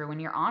go through when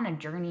you're on a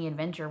journey,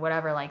 adventure,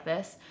 whatever like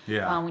this.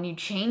 Yeah. When you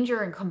change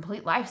your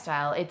complete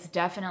lifestyle, it's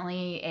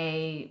definitely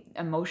a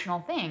emotional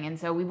thing. And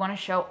so we want to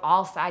show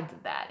all sides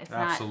of that. It's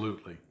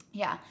Absolutely.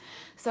 Yeah.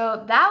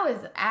 So that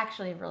was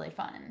actually really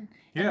fun.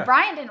 Yeah. And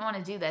Brian didn't want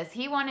to do this.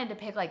 He wanted to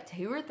pick like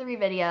 2 or 3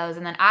 videos.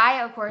 And then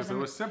I, of course, Because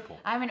it was simple.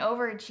 I'm an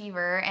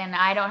overachiever and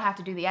I don't have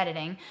to do the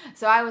editing.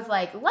 So I was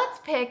like, let's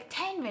pick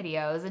 10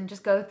 videos and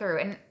just go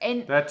through.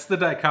 And That's the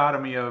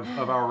dichotomy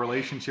of our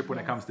relationship when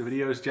it comes to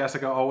videos.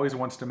 Jessica always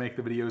wants to make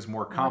the videos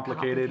more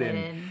complicated.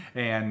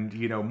 And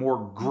you know,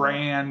 more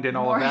grand and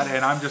all of that.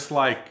 And I'm just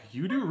like,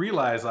 you do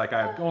realize like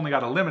I've only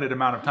got a limited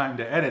amount of time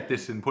to edit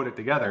this and put it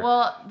together.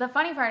 Well, the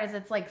funny part is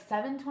it's like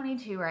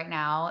 7:22 right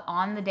now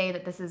on the day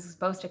that this is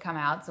supposed to come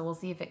out. So we'll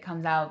see if it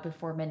comes out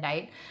before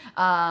midnight.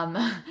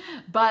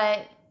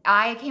 But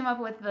I came up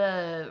with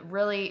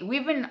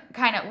we've been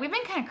kind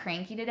of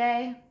cranky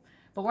today,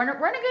 but we're in a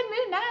good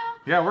mood now.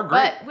 Yeah, we're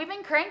great. But we've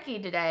been cranky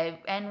today,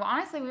 and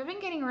honestly, we've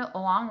been getting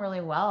along really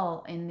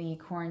well in the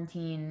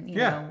quarantine, you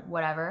know,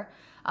 whatever.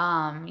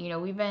 You know,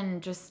 we've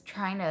been just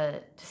trying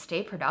to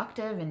stay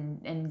productive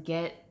and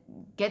get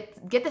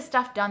the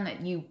stuff done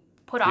that you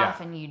put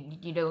off and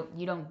you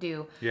don't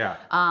do.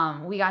 Yeah.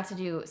 We got to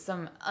do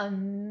some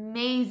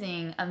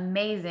amazing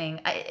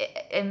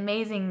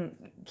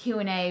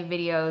Q&A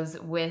videos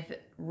with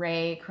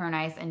Ray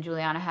Krocks and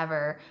Juliana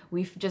Hever.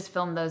 We've just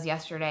filmed those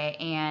yesterday,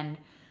 and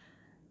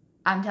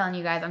I'm telling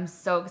you guys, I'm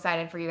so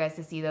excited for you guys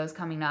to see those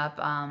coming up.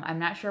 I'm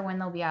not sure when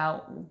they'll be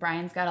out.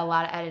 Brian's got a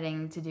lot of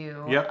editing to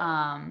do. Yep.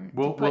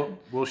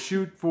 We'll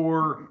shoot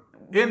for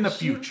in the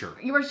future.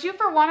 You were shoot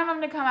for one of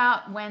them to come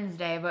out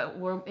Wednesday, but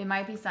it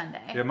might be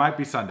Sunday. It might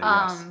be Sunday,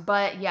 yes.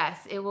 But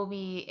yes, it will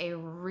be a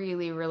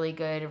really, really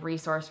good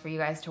resource for you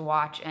guys to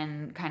watch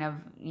and kind of,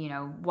 you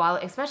know,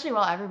 especially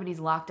while everybody's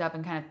locked up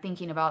and kind of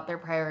thinking about their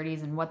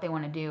priorities and what they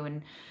want to do.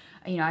 And,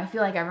 you know, I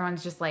feel like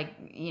everyone's just like,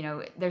 you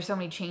know, there's so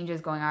many changes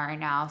going on right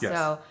now. Yes.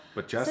 So,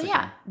 but Jessica. So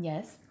yeah.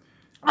 Yes.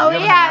 We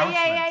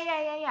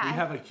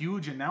have a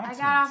huge announcement.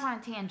 I got off on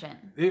a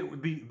tangent.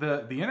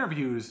 The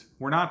interviews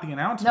were not the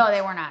announcement. No,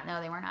 they were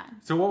not.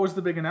 So what was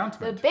the big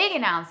announcement? The big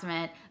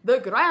announcement,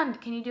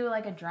 can you do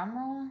like a drum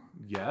roll?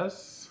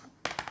 Yes.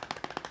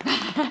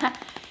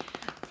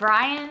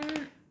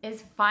 Brian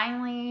is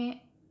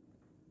finally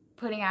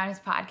putting out his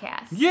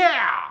podcast.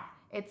 Yeah!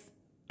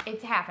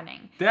 It's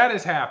happening. That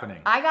is happening.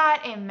 I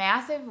got a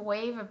massive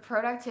wave of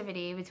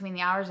productivity between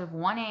the hours of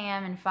 1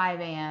 a.m. and 5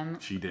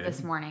 a.m. She did.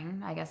 This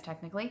morning, I guess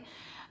technically.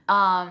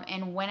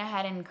 And went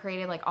ahead and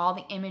created like all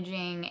the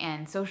imaging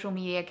and social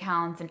media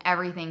accounts and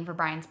everything for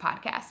Brian's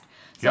podcast.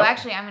 So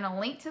actually, I'm going to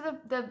link to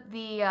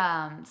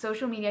the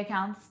social media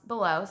accounts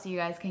below so you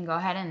guys can go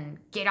ahead and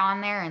get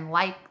on there and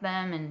like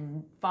them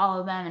and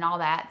follow them and all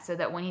that so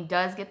that when he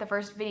does get the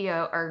first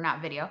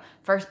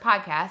first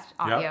podcast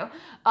audio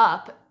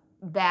up,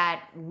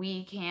 that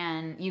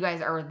you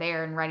guys are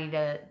there and ready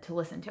to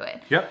listen to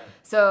it. Yep.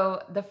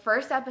 So the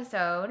first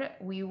episode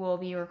we will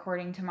be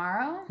recording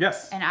tomorrow.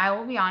 Yes. And I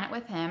will be on it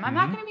with him. I'm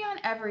not going to be on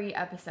every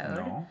episode.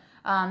 No.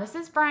 This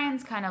is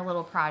Brian's kind of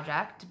little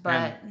project, but...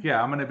 And,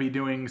 I'm going to be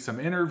doing some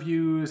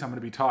interviews. I'm going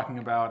to be talking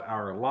about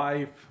our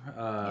life,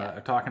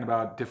 talking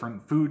about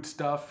different food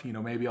stuff. You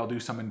know, maybe I'll do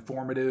some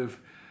informative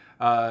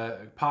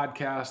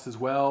podcast as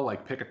well,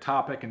 like pick a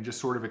topic and just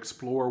sort of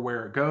explore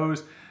where it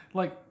goes.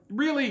 Like,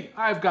 really,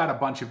 I've got a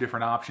bunch of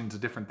different options of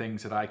different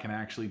things that I can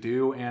actually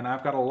do, and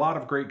I've got a lot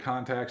of great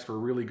contacts for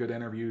really good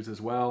interviews as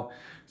well.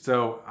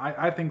 So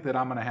I think that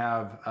I'm going to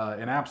have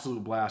an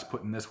absolute blast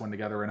putting this one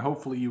together, and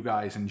hopefully you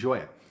guys enjoy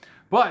it.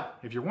 But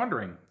if you're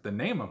wondering, the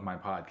name of my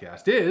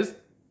podcast is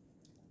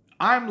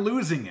I'm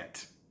Losing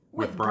It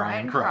with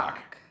Brian Krock.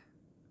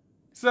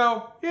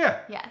 So, yeah.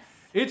 Yes.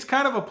 It's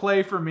kind of a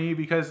play for me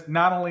because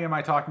not only am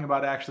I talking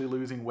about actually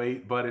losing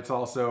weight, but it's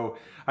also,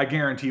 I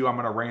guarantee you I'm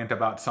going to rant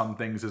about some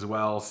things as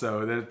well.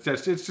 So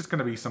it's just going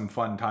to be some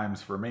fun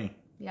times for me.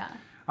 Yeah.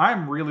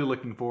 I'm really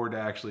looking forward to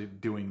actually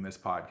doing this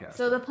podcast.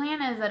 So the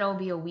plan is that it'll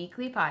be a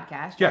weekly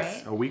podcast, yes,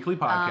 right? a weekly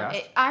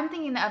podcast. I'm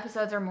thinking the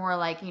episodes are more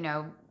like,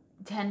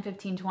 10,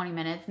 15, 20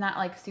 minutes, not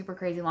like super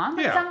crazy long,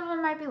 but some of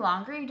them might be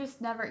longer. You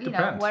just never,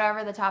 Depends.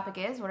 Whatever the topic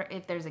is,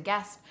 if there's a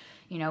guest,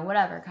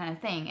 whatever kind of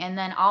thing. And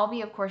then I'll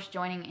be, of course,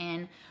 joining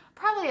in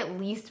probably at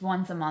least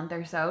once a month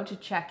or so to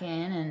check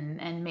in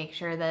and make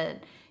sure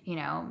that,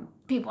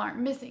 people aren't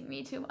missing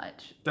me too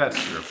much. That's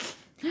true.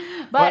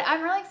 But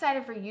I'm really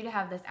excited for you to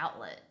have this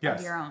outlet of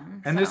your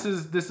own. And this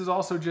is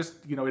also just,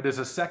 it is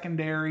a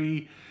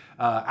secondary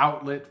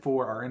outlet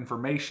for our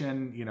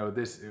information. You know,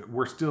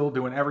 we're still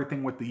doing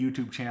everything with the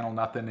YouTube channel.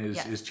 Nothing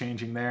is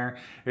changing there.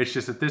 It's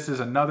just that this is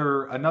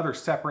another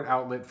separate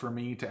outlet for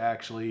me to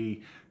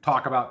actually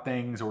talk about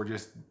things or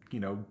just, you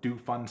know, do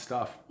fun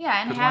stuff.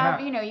 Yeah, and have,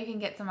 you know, you can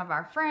get some of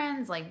our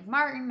friends like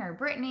Martin or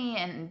Brittany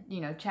and,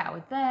 you know, chat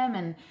with them.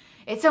 And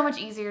it's so much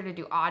easier to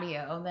do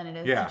audio than it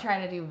is to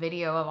try to do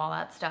video of all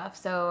that stuff.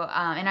 So,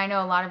 and I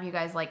know a lot of you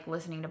guys like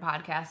listening to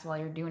podcasts while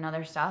you're doing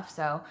other stuff.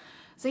 So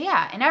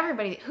yeah, and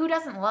everybody, who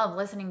doesn't love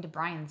listening to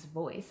Brian's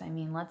voice? I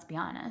mean, let's be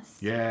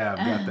honest. Yeah,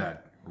 I've got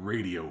that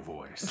radio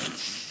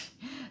voice.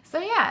 So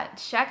yeah,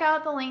 check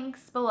out the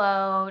links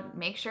below.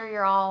 Make sure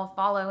you're all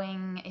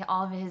following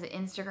all of his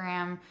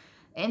Instagram,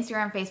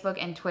 Facebook,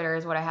 and Twitter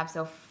is what I have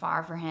so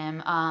far for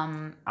him.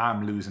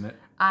 I'm losing it.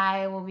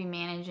 I will be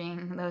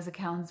managing those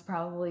accounts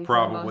probably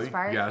for the most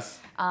part. Yes.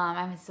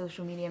 I'm a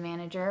social media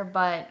manager,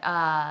 but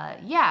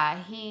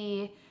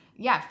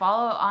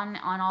follow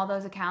on all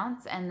those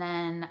accounts, and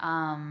then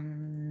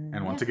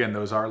and once again,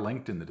 those are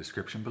linked in the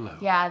description below.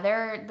 Yeah,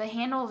 the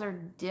handles are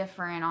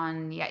different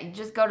on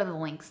just go to the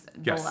links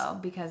below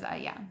because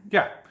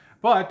Yeah,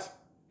 but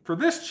for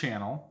this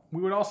channel,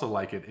 we would also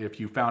like it if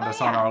you found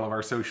us on all of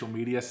our social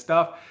media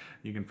stuff.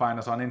 You can find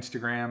us on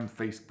Instagram,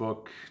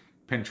 Facebook,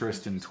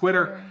 Pinterest, and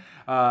Twitter.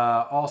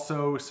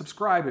 Also,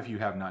 subscribe if you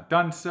have not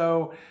done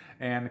so,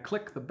 and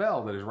click the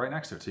bell that is right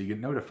next to it so you get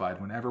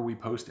notified whenever we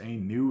post a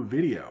new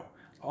video.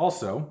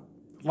 Also,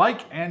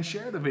 like and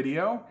share the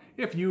video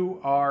if you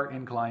are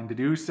inclined to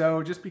do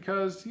so, just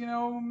because, you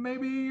know,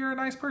 maybe you're a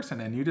nice person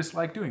and you just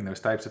like doing those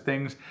types of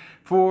things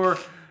for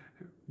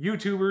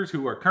YouTubers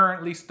who are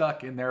currently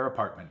stuck in their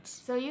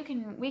apartments. So we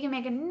can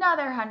make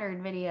another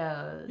 100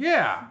 videos.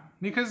 Yeah,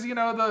 because, you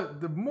know,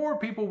 the more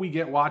people we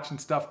get watching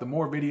stuff, the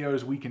more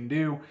videos we can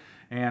do,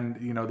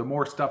 and, you know, the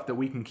more stuff that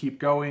we can keep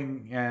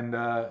going, and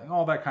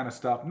all that kind of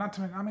stuff. Not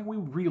to mention, I mean, we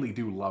really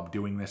do love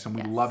doing this, and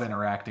we love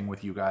interacting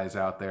with you guys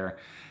out there.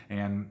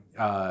 And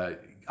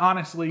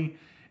honestly,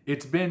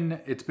 it's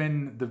been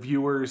the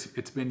viewers,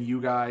 it's been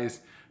you guys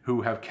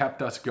who have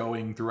kept us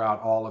going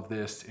throughout all of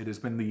this. It has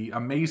been the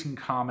amazing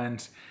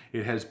comments.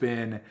 It has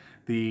been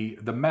the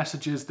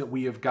messages that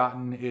we have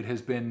gotten. It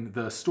has been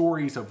the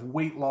stories of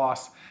weight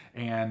loss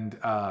and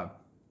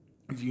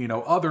you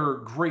know, other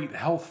great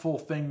healthful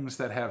things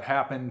that have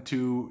happened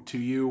to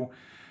you.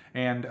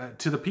 And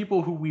to the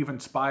people who we've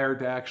inspired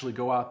to actually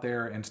go out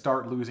there and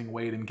start losing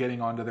weight and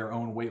getting onto their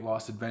own weight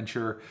loss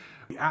adventure,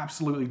 we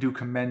absolutely do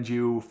commend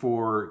you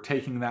for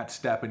taking that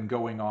step and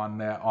going on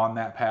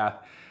that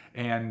path.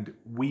 And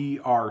we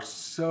are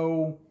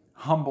so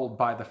humbled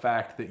by the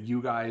fact that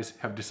you guys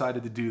have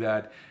decided to do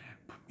that,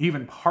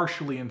 even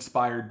partially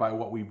inspired by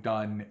what we've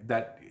done.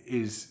 That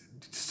is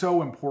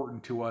so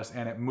important to us,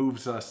 and it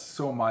moves us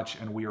so much,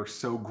 and we are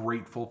so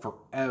grateful for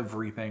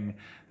everything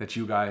that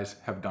you guys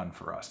have done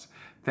for us.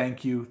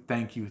 Thank you,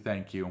 thank you,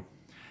 thank you.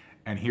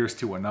 And here's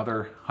to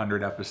another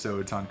 100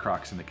 episodes on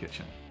Krocks in the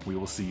Kitchen. We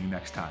will see you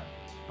next time.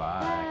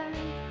 Bye.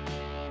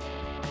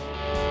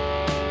 Bye.